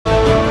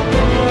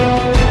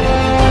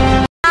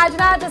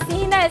રાજનાથ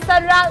સિંહને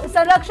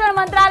સંરક્ષણ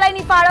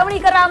મંત્રાલયની ફાળવણી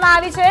કરવામાં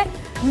આવી છે।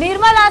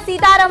 નિર્મલા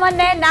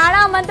સીતારમણને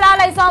નાણાં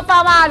મંત્રાલય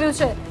સોંપવામાં આવ્યું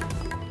છે।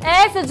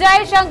 એસ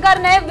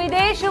જયશંકરને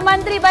વિદેશ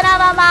મંત્રી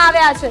બનાવવામાં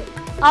આવ્યા છે।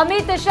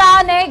 અમિત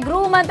શાહને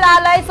ગૃહ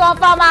મંત્રાલય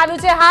સોંપવામાં આવ્યું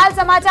છે। હાલ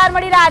સમાચાર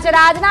મળી રહ્યા છે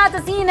રાજનાથ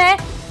સિંહને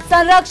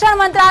સંરક્ષણ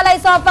મંત્રાલય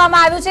સોંપવામાં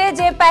આવ્યું છે,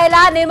 જે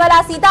પહેલા નિર્મલા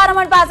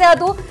સીતારમણ પાસે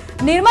હતું।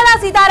 निर्मला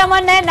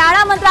सीतारमण ने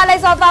नाणां मंत्रालय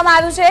सौंपवामां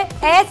आव्युं छे।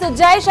 एस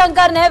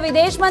जयशंकर ने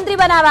विदेश मंत्री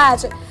बनावाया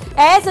छे।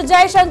 एस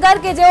जयशंकर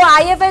के जेओ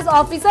आईएफएस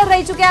ऑफिसर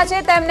रही चुक्या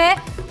छे तेमने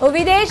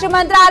विदेश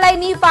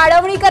मंत्रालयनी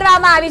फाळवणी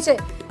करवामां आवी छे।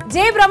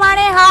 जे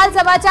प्रमाणे हाल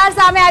समाचार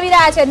सामे आवी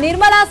रह्या छे,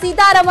 निर्मला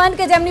सीतारमण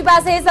के जेमनी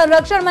पासे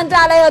संरक्षण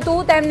मंत्रालय हतुं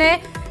तेमने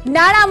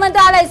नाणां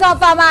मंत्रालय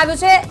सौंपवामां आव्युं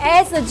छे।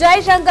 एस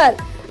जयशंकर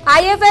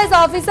आईएफएस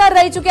ऑफिसर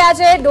रही चुक्या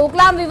छे।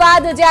 डोकलाम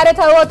विवाद ज्यारे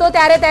थयो हतो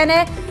त्यारे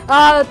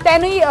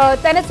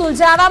तेने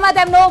सुलझावामां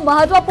तेमनो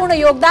महत्वपूर्ण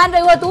योगदान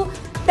रह्युं हतुं।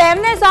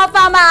 तेमने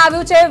सौंपवामां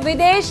आव्युं छे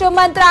विदेश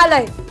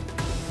मंत्रालय।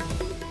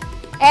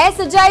 एस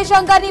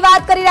जयशंकर की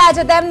बात करी रह्या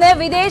छे, तेमने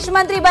विदेश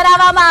मंत्री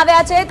बनाववामां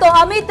आव्या छे। तो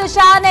अमित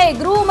शाह ने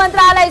गृह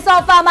मंत्रालय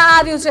सौंपवामां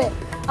आव्युं छे।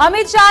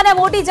 अमित शाह ने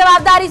मोटी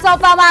जवाबदारी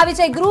सौंपवामां आवी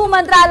छे। गृह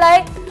मंत्रालय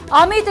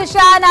अमित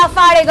शाहना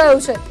फाळे गयुं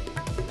छे।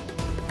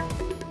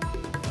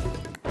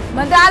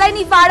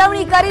 मंत्रालयनी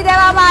फाळवणी करी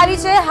देवामां आवी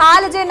छे।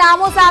 हाल जे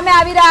नामो सामे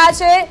आवी रह्या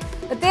छे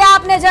ते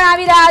आपने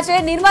जणावी रह्या छे।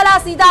 निर्मला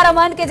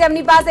सीतारमण के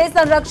जेमनी पासे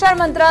संरक्षण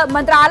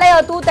मंत्रालय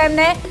हतुं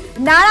तेमने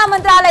नाणां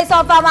मंत्रालय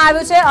सौंपवामां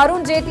आव्युं छे।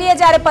 अरुण जेटलीए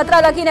ज्यारे पत्र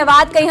लखीने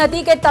वात कही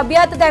हती के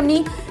तबियत तेमनी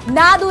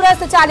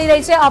नादुरस्त चाली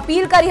रही छे,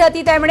 अपील करी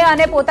हती तेमणे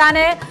अने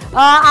पोताने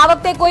आ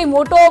वखते कोई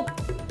मोटो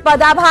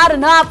पदाभार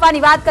न आपवानी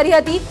वात करी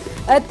हती,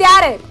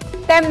 त्यारे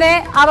तेमने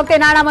आ वखते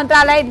नाणां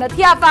मंत्रालय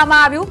नथी आपवामां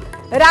आव्युं।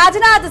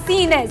 राजनाथ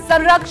सिंह ने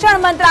संरक्षण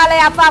मंत्रालय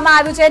आपवामां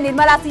आव्युं छे।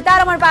 निर्मला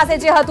सीतारमण पासे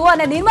जे हतुं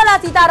अने निर्मला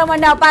सीतारमण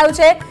ने अपायुं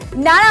छे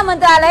नाणां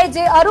मंत्रालय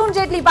जे अरुण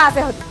जेटली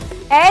पासे हतुं।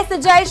 एस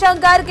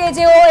जयशंकर के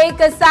जेओ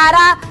एक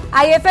सारा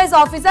आईएफएस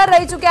ऑफिसर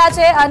रही चुक्या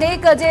छे,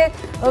 अनेक जे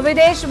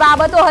विदेश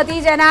बाबतो हती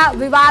जेना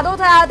विवादो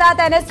थया हता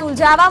तेने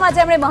सुलझावामां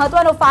जेमणे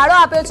महत्वनो फाळो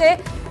आप्यो छे,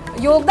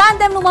 योगदान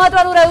तेमनुं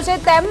महत्वनुं रह्युं छे,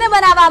 तेमने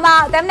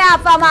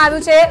आपवामां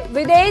आव्युं छे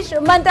विदेश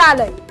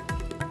मंत्रालय।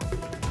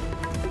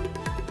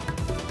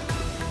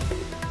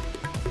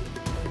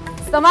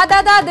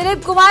 संवाददाता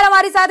दिलीप कुमार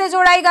हमारी साथ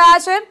जोड़ाई गया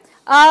है।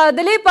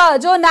 दिलीप,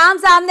 जो नाम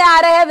सामने आ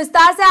रहे हैं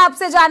विस्तार से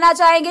आपसे जानना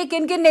चाहेंगे,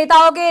 किन किन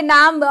नेताओं के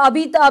नाम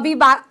अभी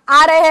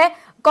आ रहे हैं,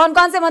 कौन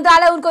कौन से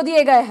मंत्रालय उनको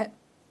दिए गए हैं?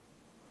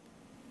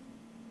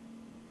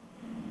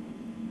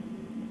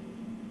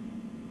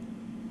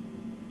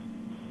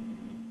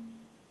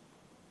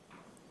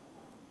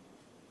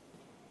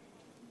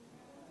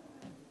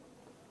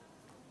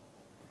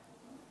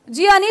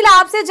 जी अनिल,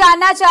 आपसे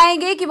जानना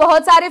चाहेंगे कि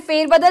बहुत सारे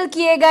फेरबदल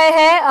किए गए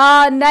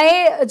हैं,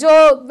 नए जो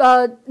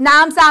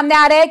नाम सामने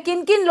आ रहे हैं,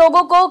 किन किन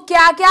लोगों को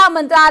क्या क्या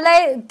मंत्रालय,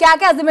 क्या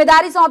क्या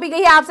जिम्मेदारी सौंपी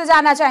गई है, आपसे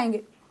जानना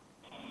चाहेंगे।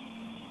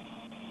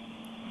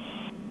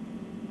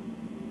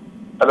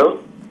 हेलो,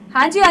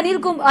 हाँ जी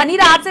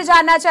अनिल आपसे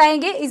जानना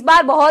चाहेंगे, इस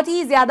बार बहुत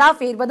ही ज्यादा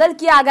फेरबदल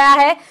किया गया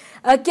है,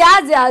 क्या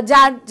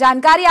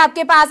जानकारी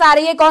आपके पास आ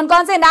रही है, कौन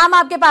कौन से नाम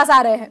आपके पास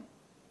आ रहे हैं?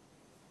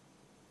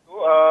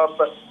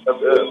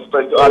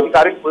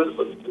 आधिकारिक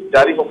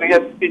जारी हो गई है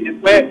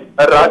जिसमें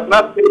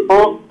राजनाथ सिंह को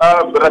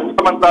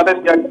रक्षा मंत्रालय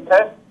दिया गया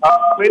है,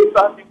 अमित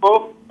शाह जी को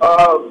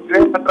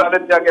गृह मंत्रालय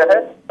दिया गया है,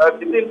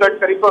 नितिन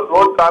गडकरी को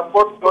रोड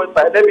ट्रांसपोर्ट जो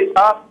पहले भी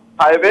था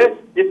हाईवे,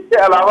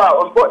 इसके अलावा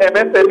उनको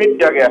एमएसएमई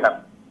दिया गया है।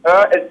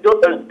 जो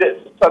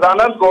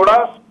सदानंद गौड़ा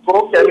को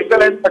केमिकल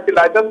एंड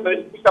फर्टिलाइजर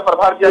मिनिस्ट्री का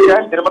प्रभार दिया गया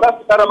है। निर्मला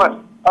सीतारमण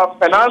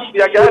फाइनेंस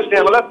दिया गया है।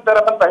 निर्मला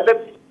सीतारमण पहले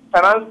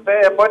फाइनेंस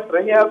में अपॉइंट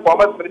रही है,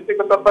 कॉमर्स मिनिस्ट्री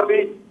के तौर पर भी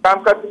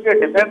काम कर चुकी है,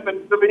 डिफेंस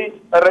मिनिस्टर भी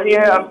रही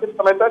है अंतिम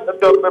समय तक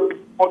जो मोदी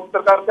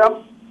सरकार से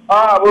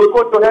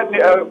उनको जो है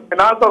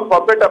फाइनेंस और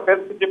कॉर्पोरेट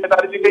अफेयर्स की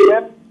जिम्मेदारी दी गई है।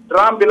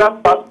 रामविलास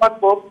पासवान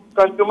को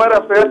कंज्यूमर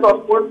अफेयर्स और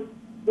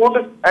फूड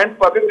एंड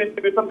पब्लिक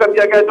डिस्ट्रीब्यूशन कर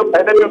दिया गया है, जो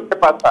पहले भी उनके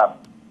पास था।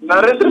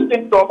 नरेंद्र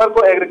सिंह तोमर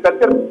को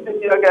एग्रीकल्चर मिनिस्ट्री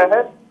दिया गया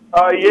है,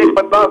 ये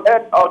बदलाव है,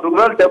 और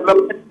रूरल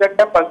डेवलपमेंट दिया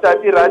गया,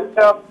 पंचायती राज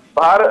का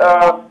भार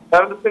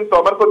नरेंद्र सिंह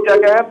तोमर को दिया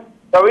गया है।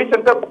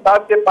 रविशंकर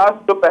प्रसाद के पास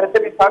जो पहले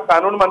भी था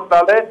कानून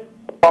मंत्रालय,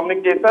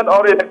 कम्युनिकेशन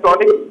और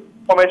इलेक्ट्रॉनिक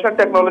इंफॉर्मेशन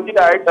टेक्नोलॉजी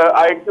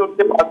आईटी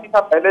उनके पास ही था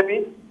पहले भी,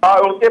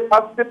 उनके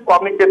पास सिर्फ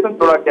कम्युनिकेशन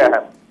जोड़ा गया है।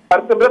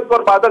 हरसिमरत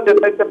कौर बादल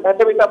जैसा इससे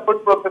पहले भी था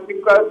फूड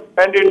प्रोसेसिंग का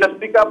एंड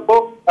इंडस्ट्री का,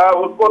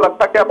 उनको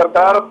रखा गया,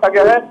 बरकरार रखा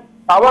गया है।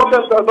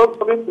 थावरचंद गहलोत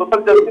को भी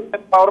सोशल जस्टिस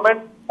एम्पावरमेंट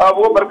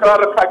वो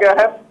बरकरार रखा गया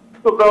है।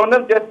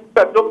 सुब्रमण्यम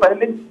जैसे जो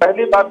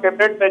पहली बार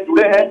कैबिनेट में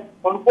जुड़े हैं,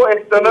 उनको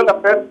एक्सटर्नल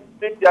अफेयर्स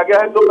दिया गया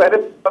है, जो पहले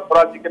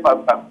स्वराज जी के पास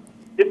था।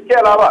 इसके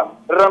अलावा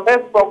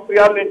रमेश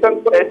पोखरियाल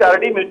निशंक को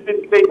एचआरडी मिनिस्ट्री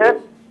दी गई है।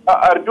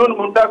 अर्जुन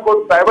मुंडा को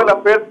ट्राइबल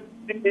अफेयर्स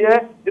दी गई है।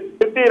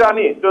 स्मृति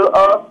ईरानी जो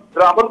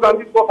राहुल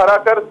गांधी को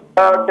हराकर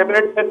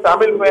कैबिनेट में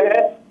शामिल हुए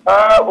हैं,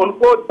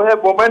 उनको जो है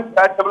वुमेन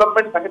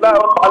डेवलपमेंट, महिला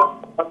और बाल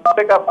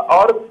मंत्रालय का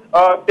और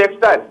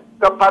टेक्सटाइल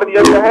का भार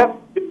दिया गया है।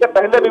 इससे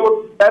पहले भी वो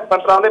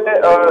मंत्रालय में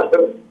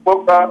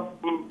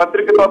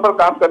मंत्री के तौर पर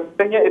काम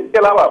करते हैं। इसके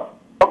अलावा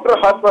डॉक्टर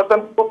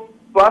हर्षवर्धन को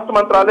स्वास्थ्य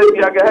मंत्रालय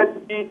दिया गया है,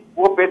 क्योंकि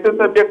वो पेशे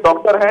से भी एक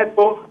डॉक्टर हैं।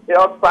 तो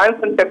और साइंस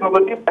एंड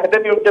टेक्नोलॉजी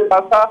पहले भी उनके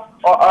पास था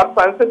और अर्थ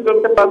साइंसेज भी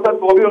उनके पास था,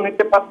 तो वो भी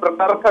उनके पास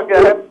प्रकार रखा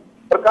गया है।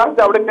 प्रकाश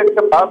जावड़ेकर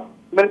के पास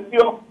मिनिस्ट्री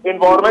ऑफ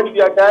एनवायरमेंट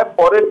दिया गया है,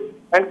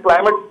 फॉरेस्ट एंड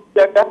क्लाइमेट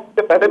दिया गया है,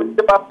 इससे पहले भी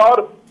उनके पास था। और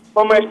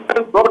इंफॉर्मेशन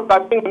एंड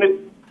ब्रॉडकास्टिंग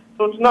मिनिस्ट्री,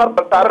 सूचना और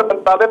प्रसारण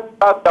मंत्रालय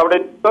प्रकाश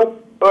जावड़ेकर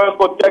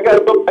को दिया गया,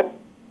 जो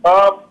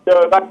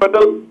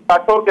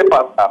राठौर के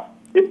पास था।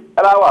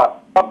 इसके अलावा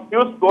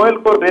पीयूष गोयल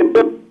को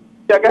रेलवे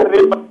दिया गया,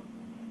 रेल मंत्री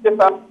के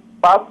साथ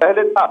पास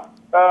पहले था,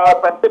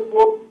 पहले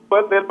वो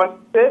रेल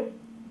मंत्री थे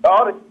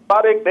और इस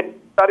बार एक नई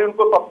जिम्मेदारी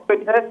उनको सौंपी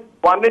गई है,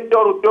 वाणिज्य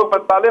और उद्योग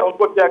मंत्रालय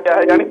उनको दिया गया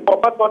है, यानी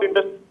कॉमर्स और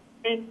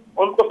इंडस्ट्री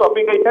उनको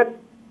सौंपी गई है।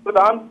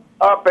 प्रधान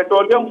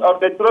पेट्रोलियम और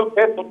नेचुरल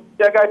गैस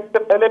दिया गया, इससे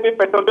पहले भी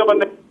पेट्रोलियम और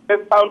नेचुरल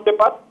गैस था उनके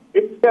पास।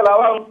 इसके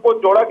अलावा उनको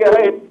जोड़ा गया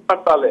है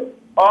मंत्रालय।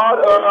 और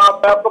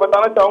मैं आपको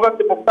बताना चाहूंगा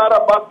कि मुख्तार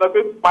अब्बास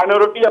नकवी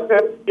माइनॉरिटी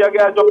अफेयर दिया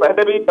गया है, जो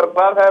पहले भी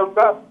बरकरार है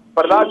उनका।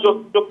 प्रहलाद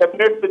जो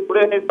कैबिनेट से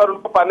जुड़े हैं, इस पर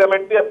उनको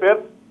पार्लियामेंट्री अफेयर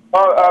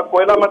और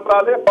कोयला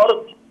मंत्रालय और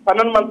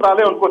खनन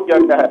मंत्रालय उनको दिया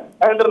गया है।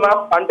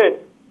 महेंद्रनाथ पांडे,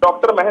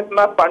 डॉक्टर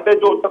महेंद्रनाथ पांडे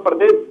जो उत्तर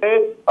प्रदेश में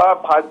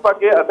भाजपा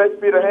के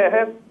अध्यक्ष भी रहे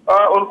हैं,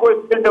 उनको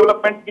स्किल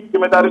डेवलपमेंट की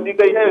जिम्मेदारी दी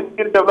गई है,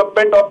 स्किल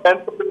डेवलपमेंट और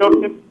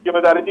एंटरप्रेन्योरशिप की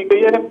जिम्मेदारी दी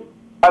गई है।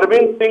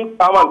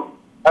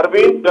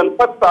 अरविंद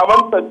जनपद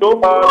सावंत जो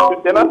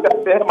शिवसेना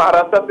चाहते हैं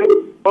महाराष्ट्र से,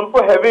 उनको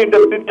हैवी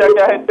इंडस्ट्री दिया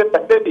गया है। इससे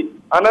पहले भी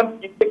अनंत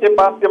गीते के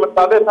पास ये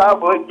मंत्रालय था,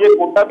 ये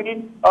कोटा भी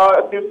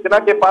शिवसेना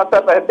के पास था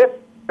पहले।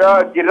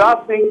 गिरिराज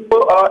सिंह को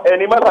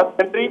animal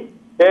husbandry,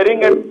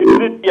 dairying and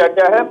fisheries दिया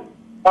गया है।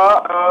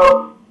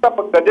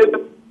 गजेंद्र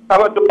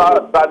जो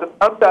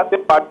राजस्थान से आते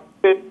पार्टी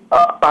से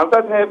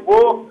सांसद है, वो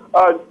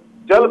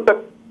जल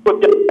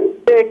शक्ति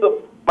एक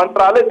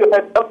मंत्रालय जो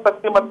है जल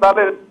शक्ति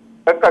मंत्रालय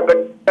का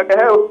गठन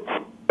है,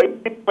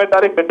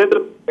 जिम्मेदारी गजेंद्र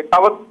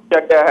शेखावत किया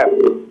गया है।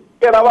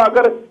 इसके अलावा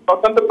अगर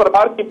स्वतंत्र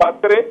प्रभार की बात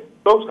करें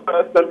तो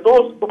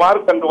संतोष कुमार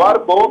गंगवार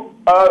को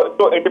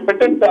जो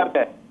इंडिपेंडेंट चार्ज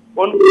है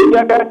उनको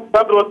दिया गया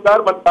श्रम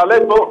रोजगार मंत्रालय,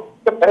 तो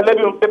पहले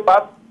भी उनके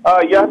पास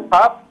यह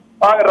था।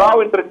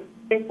 राव इंद्रजीत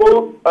सिंह को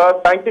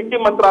सांख्यिकी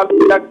मंत्रालय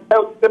दिया गया है,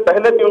 उससे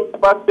पहले भी उनके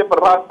पास ये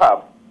प्रभार था।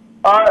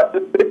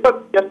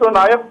 श्रीपद यशो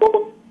नायक को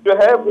जो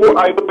है वो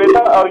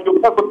आयुर्वेदा और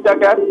योगा को दिया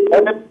गया है।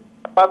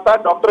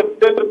 डॉक्टर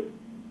जितेंद्र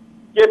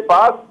के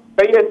पास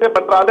कई ऐसे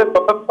मंत्रालय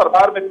स्वतंत्र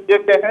सरकार में दिए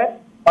गए हैं,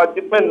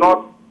 जिसमें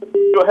नॉर्थ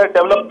जो है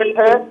डेवलपमेंट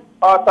है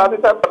और साथ ही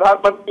साथ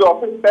प्रधानमंत्री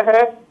ऑफिस का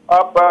है,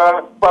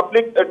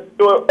 पब्लिक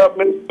जो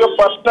ministry of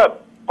personnel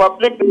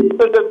public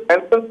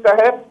pension का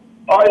है।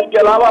 और इसके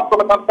अलावा आपको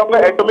बताना चाहूंगा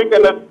एटॉमिक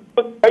एनर्जी,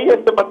 तो कई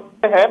ऐसे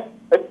मंत्रालय हैं,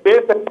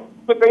 स्पेस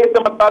में कई ऐसे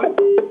मंत्रालय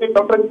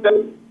डॉक्टर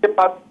के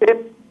पास थे।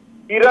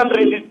 किरण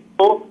रिजिजू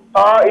को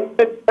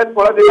इससे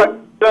थोड़ा देखा,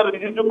 किरण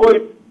रिजिजू को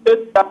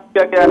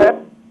किया गया है,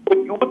 तो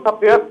यूथ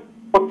अफेयर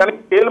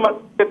खेल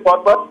मंत्री के तौर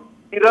पर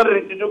किरण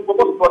रिजिजू को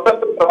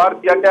स्वतंत्र प्रभार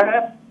दिया गया है।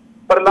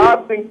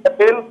 प्रहलाद सिंह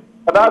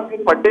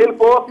पटेल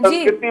को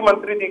संस्कृति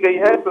मंत्री दी गई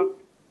है।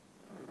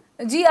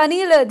 जी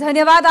अनिल,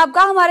 धन्यवाद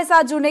आपका हमारे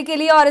साथ जुड़ने के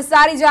लिए और इस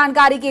सारी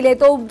जानकारी के लिए।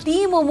 तो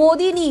टीम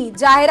मोदीनी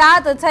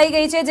जाહેરાત થઈ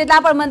ગઈ છે, જેટલા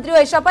પણ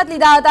મંત્રીઓએ શપથ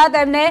લીધા હતા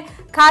તેમને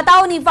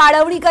ખાતાઓની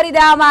ફાળવણી કરી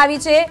દેવામાં આવી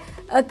છે।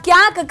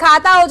 ક્યાંક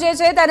ખાતાઓ જે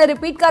છે તેને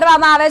રિપીટ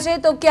કરવામાં આવે છે,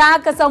 તો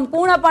ક્યાંક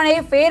સંપૂર્ણપણે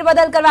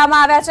ફેરબદલ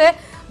કરવામાં આવ્યા છે।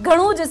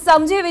 ઘણું જ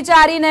સમજી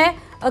વિચારીને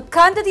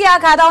ખંતથી આ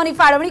ખાતાઓની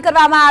ફાળવણી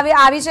કરવામાં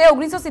આવી છે।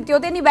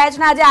 1977ની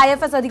બેચના જે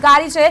આઈએફએસ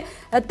અધિકારી છે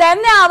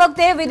તેમને આ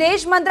વખતે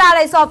વિદેશ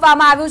મંત્રાલય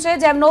સોંપવામાં આવ્યું છે,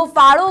 જેમનો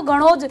ફાળો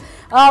ઘણો જ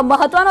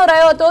મહત્વનો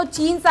રહ્યો હતો।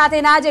 ચીન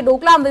સાથેના જે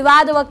ડોકલામ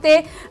વિવાદ વખતે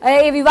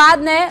એ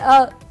વિવાદને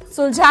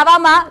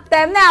સુલઝાવવામાં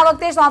તેમને આ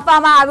વખતે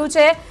સોંપવામાં આવ્યું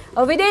છે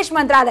વિદેશ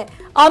મંત્રાલય।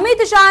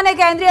 અમિત શાહને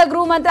કેન્દ્રીય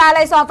ગૃહ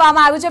મંત્રાલય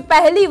સોંપવામાં આવ્યું છે।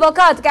 પહેલી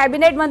વખત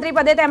કેબિનેટ મંત્રી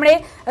પદે તેમણે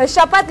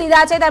શપથ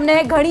લીધા છે, તેમને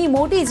ઘણી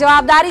મોટી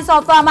જવાબદારી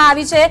સોંપવામાં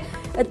આવી છે,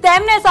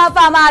 તેમને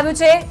સોંપવામાં આવ્યું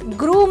છે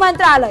ગૃહ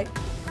મંત્રાલય।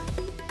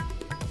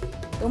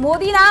 તો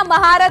મોદીના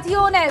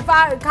મહારથીઓને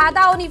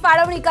ખાતાઓની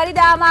ફાળવણી કરી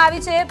દેવામાં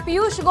આવી છે।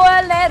 પિયુષ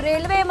ગોયલને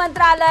રેલવે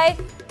મંત્રાલય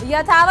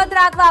યથાવત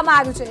રાખવામાં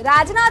આવ્યું છે।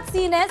 રાજનાથ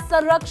સિંહને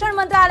સંરક્ષણ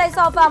મંત્રાલય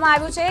સોંપવામાં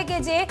આવ્યું છે કે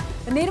જે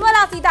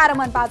નિર્મલા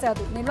સીતારમણ પાસે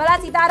હતું। નિર્મલા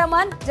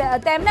સીતારમણ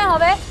તેમને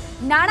હવે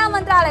નાણાં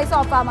મંત્રાલય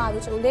સોંપવામાં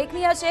આવ્યું છે।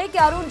 ઉલ્લેખનીય છે કે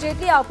અરુણ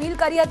જેટલીએ અપીલ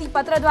કરી હતી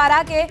પત્ર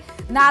દ્વારા કે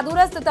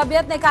નાદુરસ્ત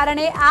તબિયતને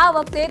કારણે આ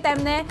વખતે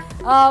તેમને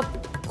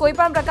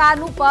કોઈપણ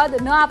પ્રકારનું પદ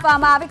ન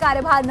આપવામાં આવે,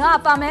 કાર્યભાર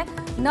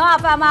ન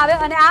આપવામાં આવે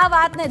અને આ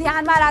વાતને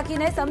ધ્યાનમાં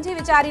રાખીને સમજી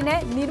વિચારીને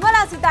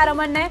નિર્મલા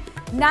સીતારમણને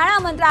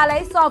નાણાં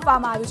મંત્રાલય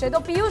સોંપવામાં આવ્યું છે। તો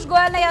પિયુષ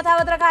ગોયલને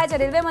યથાવત રખાય છે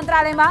રેલવે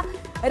મંત્રાલયમાં।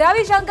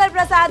 રવિશંકર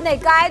પ્રસાદને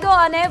કાયદો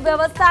અને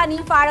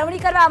વ્યવસ્થાની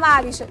ફાળવણી કરવામાં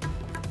આવી છે।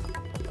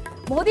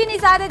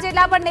 મોદીની સાથે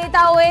જેટલા પણ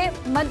નેતાઓએ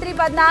મંત્રી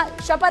પદના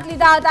શપથ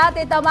લીધા હતા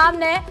તે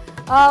તમામને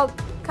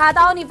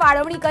ખાતાઓની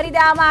ફાળવણી કરી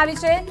દેવામાં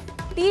આવી છે।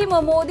 ટીમ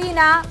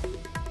મોદીના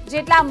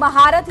જેટલા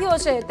મહારથીઓ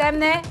છે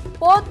તેમને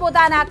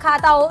પોતપોતાના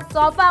ખાતાઓ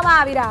સોંપવામાં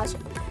આવી રહ્યા છે।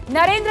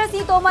 નરેન્દ્ર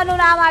સિંહ તોમરનું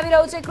નામ આવી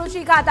રહ્યું છે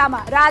કૃષિ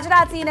ખાતામાં।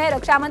 રાજનાથ સિંહને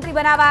રક્ષામંત્રી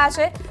બનાવાયા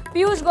છે।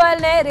 પિયુષ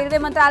ગોયલને રેલવે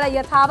મંત્રાલય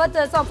યથાવત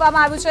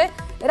સોંપવામાં આવ્યું છે।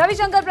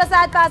 રવિશંકર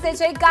પ્રસાદ પાસે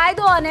છે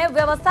કાયદો અને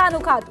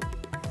વ્યવસ્થાનું ખાતું।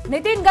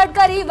 નીતિન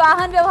ગડકરી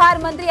વાહન વ્યવહાર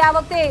મંત્રી આ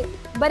વખતે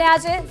બન્યા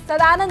છે.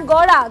 સદાનંદ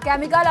ગૌડા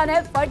કેમિકલ અને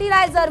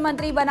ફર્ટિલાઇઝર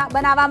મંત્રી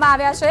બનાવવામાં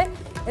આવ્યા છે.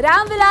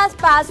 રામવિલાસ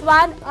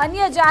પાસવાન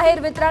અન્ય જાહેર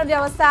વિતરણ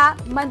વ્યવસ્થા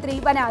મંત્રી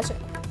બન્યા છે.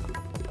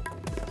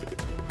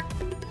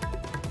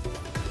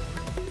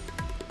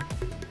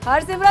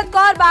 હરસિમરત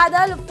કૌર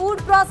બાદલ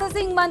ફૂડ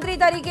પ્રોસેસિંગ મંત્રી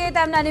તરીકે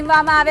તેમના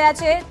નિમવામાં આવ્યા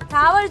છે.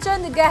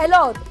 થાવરચંદ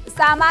ગેહલોત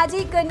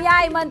સામાજિક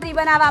ન્યાય મંત્રી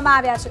બનાવવામાં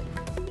આવ્યા છે.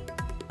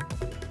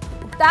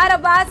 મુખ્તાર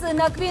અબ્બાસ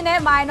નકવીને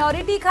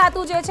માઇનોરિટી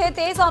ખાતું જે છે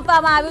તે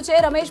સોંપવામાં આવ્યું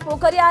છે. રમેશ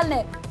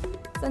પોખરિયાલને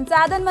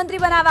સંસાધન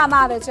મંત્રી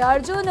બનાવવામાં આવે છે.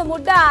 અર્જુન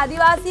મુંડા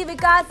આદિવાસી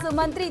વિકાસ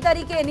મંત્રી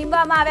તરીકે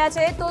નિમવામાં આવ્યા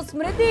છે. તો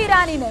સ્મૃતિ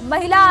ઈરાનીને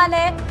મહિલા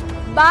અને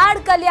બાળ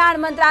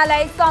કલ્યાણ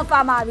મંત્રાલય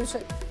સોંપવામાં આવ્યું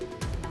છે.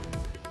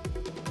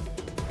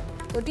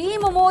 તો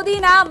ટીમ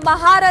મોદીના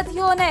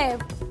મહારથીઓને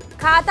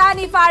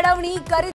ખાતાની ફાળવણી કરી